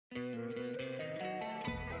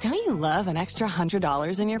Don't you love an extra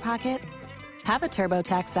 $100 in your pocket? Have a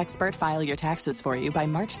TurboTax expert file your taxes for you by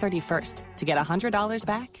March 31st to get $100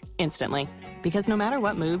 back instantly. Because no matter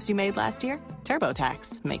what moves you made last year,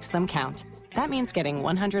 TurboTax makes them count. That means getting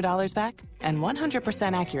 $100 back and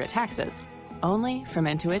 100% accurate taxes only from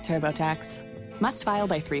Intuit TurboTax. Must file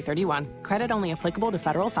by 3/31. Credit only applicable to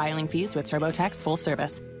federal filing fees with TurboTax full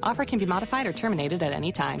service. Offer can be modified or terminated at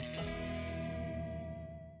any time.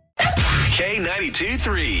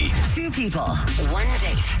 K92-3. Two people, one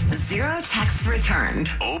date, 0 texts returned.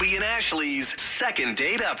 Obie and Ashley's second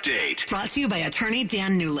date update. Brought to you by attorney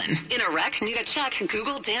Dan Newlin. In a wreck, need a check,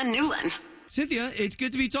 Google Dan Newlin. Cynthia, it's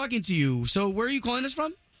good to be talking to you. So where are you calling us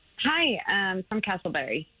from? Hi, from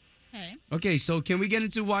Castleberry. Hey. Okay, so can we get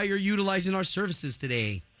into why you're utilizing our services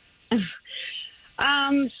today?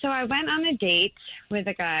 So I went on a date with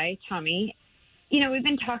a guy, Tommy. You know, we've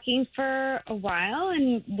been talking for a while,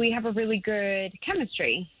 and we have a really good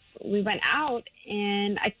chemistry. We went out,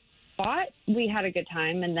 and I thought we had a good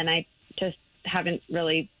time, and then I just haven't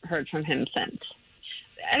really heard from him since.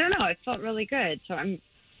 I don't know. It felt really good, so I'm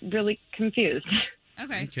really confused.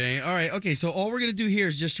 Okay. Okay, all right. Okay, so all we're going to do here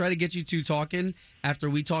is just try to get you two talking after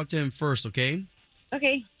we talk to him first, okay?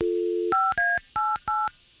 Okay.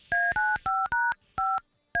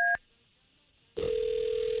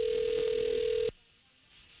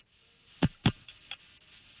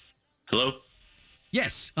 Hello?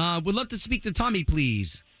 Yes, would love to speak to Tommy,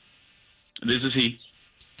 please. This is he.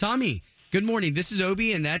 Tommy, good morning. This is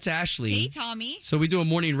Obie, and that's Ashley. Hey, Tommy. So we do a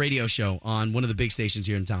morning radio show on one of the big stations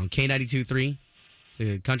here in town, K92.3. It's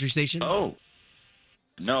a country station. Oh.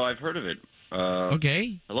 No, I've heard of it.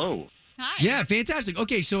 Okay. Hello. Hi. Yeah, fantastic.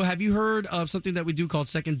 Okay, so have you heard of something that we do called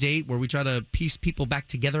Second Date, where we try to piece people back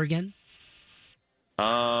together again?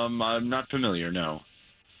 I'm not familiar, no.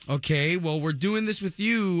 Okay, well, we're doing this with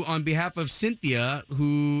you on behalf of Cynthia,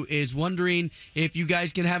 who is wondering if you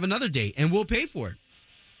guys can have another date, and we'll pay for it.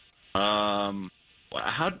 How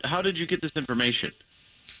did you get this information?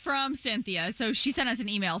 From Cynthia. So she sent us an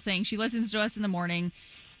email saying she listens to us in the morning.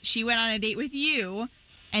 She went on a date with you,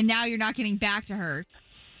 and now you're not getting back to her.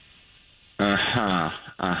 I'm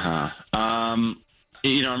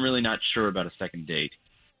really not sure about a second date.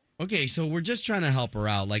 Okay, so we're just trying to help her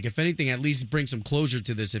out. Like, if anything, at least bring some closure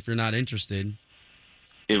to this if you're not interested.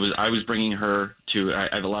 I was bringing her to, I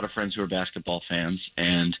have a lot of friends who are basketball fans,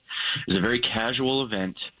 and it was a very casual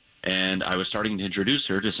event, and I was starting to introduce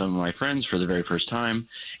her to some of my friends for the very first time,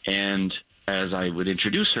 and as I would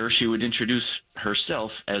introduce her, she would introduce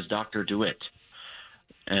herself as Dr. DeWitt.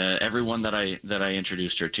 Everyone that I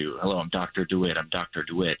introduced her to, hello, I'm Dr. DeWitt, I'm Dr.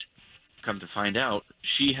 DeWitt. Come to find out,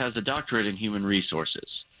 she has a doctorate in human resources.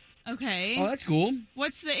 Okay. Oh, that's cool.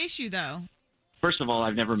 What's the issue, though? First of all,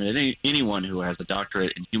 I've never met anyone who has a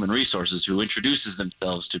doctorate in human resources who introduces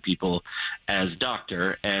themselves to people as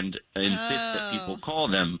doctor and insists that people call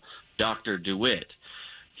them Dr. DeWitt.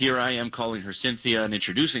 Here I am calling her Cynthia and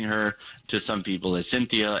introducing her to some people as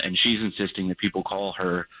Cynthia, and she's insisting that people call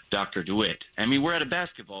her Dr. DeWitt. I mean, we're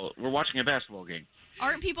watching a basketball game.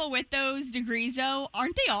 Aren't people with those degrees, though,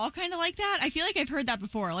 aren't they all kind of like that? I feel like I've heard that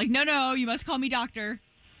before. Like, no, you must call me doctor.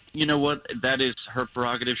 You know what? That is her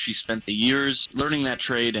prerogative. She spent the years learning that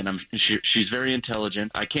trade, and she's very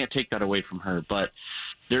intelligent. I can't take that away from her, but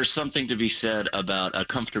there's something to be said about a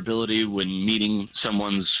comfortability when meeting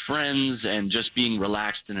someone's friends and just being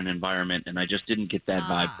relaxed in an environment, and I just didn't get that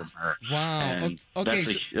vibe from her. Wow. And Okay,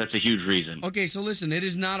 that's a huge reason. Okay, so listen, it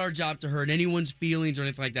is not our job to hurt anyone's feelings or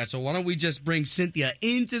anything like that, so why don't we just bring Cynthia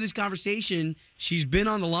into this conversation? She's been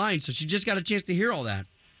on the line, so she just got a chance to hear all that.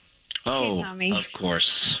 Oh, Hey, Tommy. of course.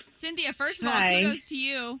 Cynthia, first of all, Hi. kudos to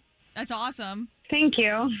you. That's awesome. Thank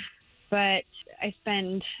you. But I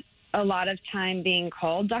spend a lot of time being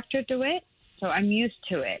called Dr. DeWitt, so I'm used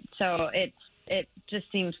to it. So it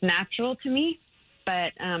just seems natural to me.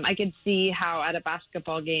 But I could see how at a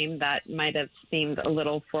basketball game that might have seemed a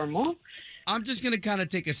little formal. I'm just going to kind of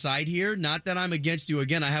take a side here. Not that I'm against you.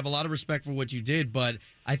 Again, I have a lot of respect for what you did, but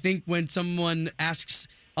I think when someone asks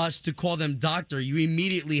us to call them doctor, you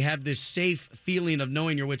immediately have this safe feeling of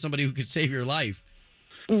knowing you're with somebody who could save your life.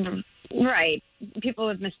 Right. People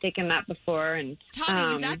have mistaken that before. And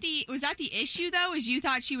Tommy, was that the issue, though? Is you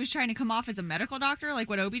thought she was trying to come off as a medical doctor, like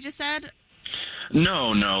what Obie just said?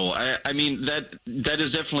 No. I mean, that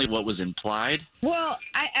is definitely what was implied. Well,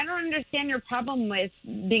 I don't understand your problem with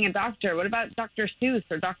being a doctor. What about Dr. Seuss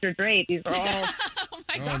or Dr. Dre? These are all... Oh,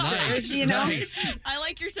 my Oh, God. nice. You know? Nice. I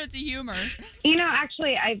like your sense of humor. You know,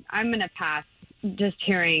 actually, I'm going to pass just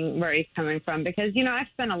hearing where he's coming from because, you know, I've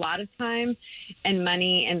spent a lot of time and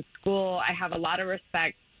money in school. I have a lot of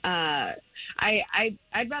respect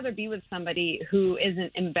I'd rather be with somebody who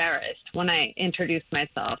isn't embarrassed when I introduce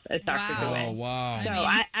myself as Dr. DeWitt. Oh, wow. So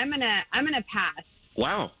I'm gonna pass.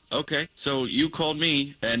 Wow. Okay. So you called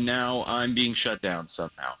me, and now I'm being shut down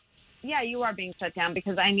somehow. Yeah, you are being shut down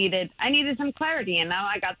because I needed some clarity, and now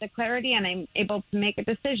I got the clarity, and I'm able to make a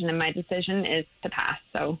decision, and my decision is to pass.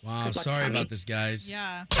 So Wow, good luck, sorry Tommy. about this, guys.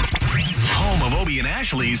 Yeah. Home of Obie and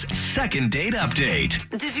Ashley's second date update.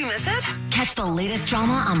 Did you miss it? Catch the latest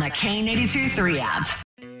drama on the K82-3 app.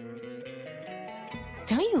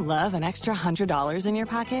 Don't you love an extra $100 in your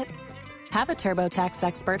pocket? Have a TurboTax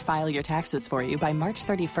expert file your taxes for you by March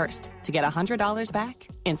 31st to get $100 back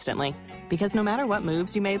instantly. Because no matter what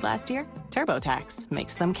moves you made last year, TurboTax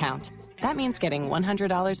makes them count. That means getting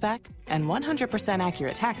 $100 back and 100%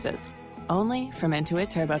 accurate taxes only from Intuit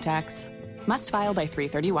TurboTax. Must file by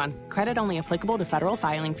 3/31. Credit only applicable to federal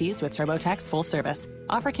filing fees with TurboTax full service.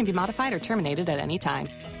 Offer can be modified or terminated at any time.